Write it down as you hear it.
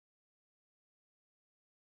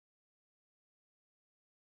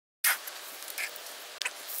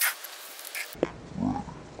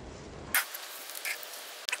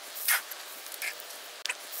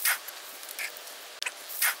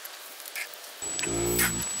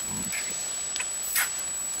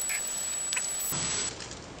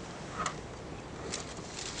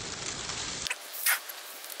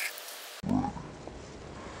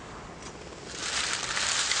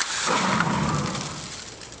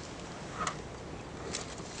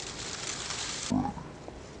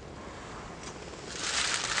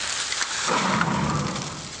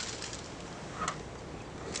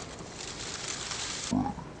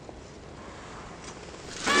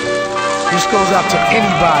goes out to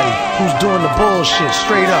anybody who's doing the bullshit,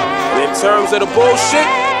 straight up. And in terms of the bullshit,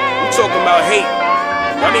 we talking about hate.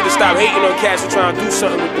 Y'all need to stop hating on cats who trying to do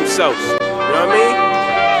something with themselves. You know what I mean?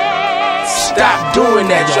 Stop doing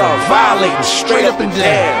that, y'all. Violating straight up and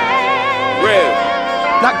down. Real.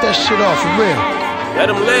 Knock that shit off, for real. Let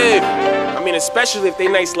them live. I mean, especially if they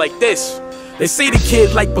nice like this. They say the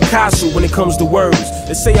kid like Picasso when it comes to words.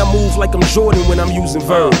 They say I move like I'm Jordan when I'm using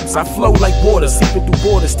verbs. I flow like water, seeping through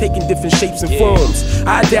borders, taking different shapes and forms.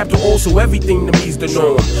 I adapt to also everything to me's the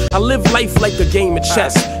norm. I live life like a game of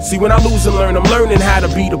chess. See, when I lose and learn, I'm learning how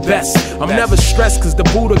to be the best. I'm never stressed cause the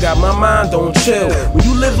Buddha got my mind on chill. When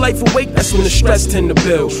you live life awake, that's when the stress tend to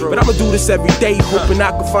build. But I'ma do this every day, hoping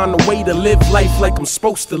I can find a way to live life like I'm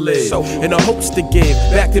supposed to live. In the hopes to give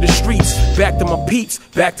back to the streets, back to my peeps,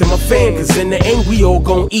 back to my fam. Cause in the end we all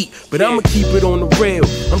gon' eat, but I'ma keep it on the real.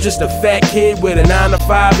 I'm just a fat kid with a 9 to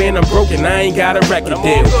 5 and I'm broken, I ain't got a record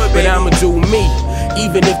deal. But I'ma do me,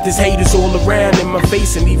 even if there's haters all around in my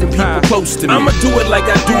face and even people close to me. I'ma do it like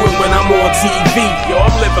I do it when I'm on TV. Yo,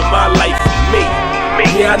 I'm living my life for me.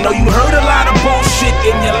 Yeah, I know you heard a lot of bullshit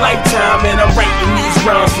in your lifetime, and I'm writing these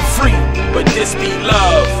rhymes for free. But this be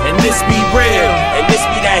love, and this be real, and this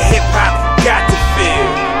be that hip-hop got to feel.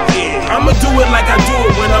 Yeah, I'ma do it like I do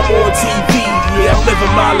it when I'm on TV. Yeah, I'm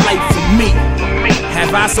living my life for me.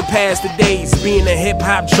 Have I surpassed the days being a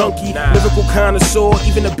hip-hop junkie, lyrical connoisseur,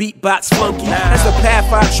 even a beatbox flunky? As the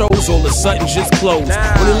path I chose all of a sudden just closed.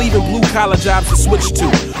 Only leaving blue-collar jobs to switch to.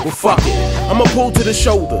 Well, fuck it, I'ma pull to the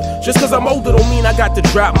shoulder. Just cause I'm older don't mean I got to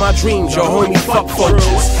drop my dreams. Yo, homie, fuck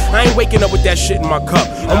funches. I ain't waking up with that shit in my cup.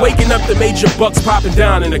 I'm waking up to major bucks popping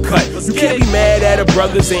down in the cut. You can't be mad at a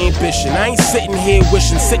brother's ambition. I ain't sitting here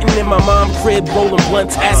wishing, sitting in my mom's crib, rolling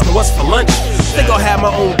blunts, asking what's for lunch. Think I'll have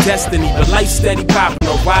my own destiny, but life steady popping.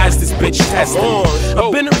 Why is this bitch testing me?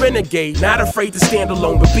 I've been a renegade, not afraid to stand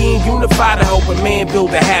alone, but being unified to help a man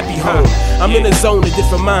build a happy home. I'm in a zone, a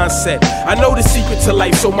different mindset. I know the secret to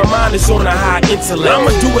life, so my mind is on a high intellect.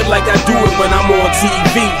 I'ma do it like I do it when I'm on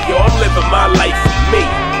TV. Yo, I'm living my life for me.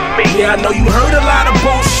 Yeah, I know you heard a lot of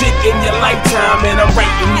bullshit in your lifetime, and I'm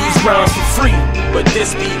writing these rhymes for free. But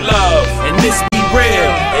this be love, and this be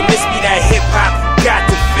real, and this be that hip-hop got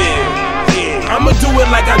to feel. Yeah, I'ma do it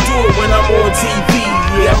like I do it when I'm on TV.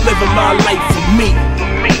 Yeah, I'm living my life for me.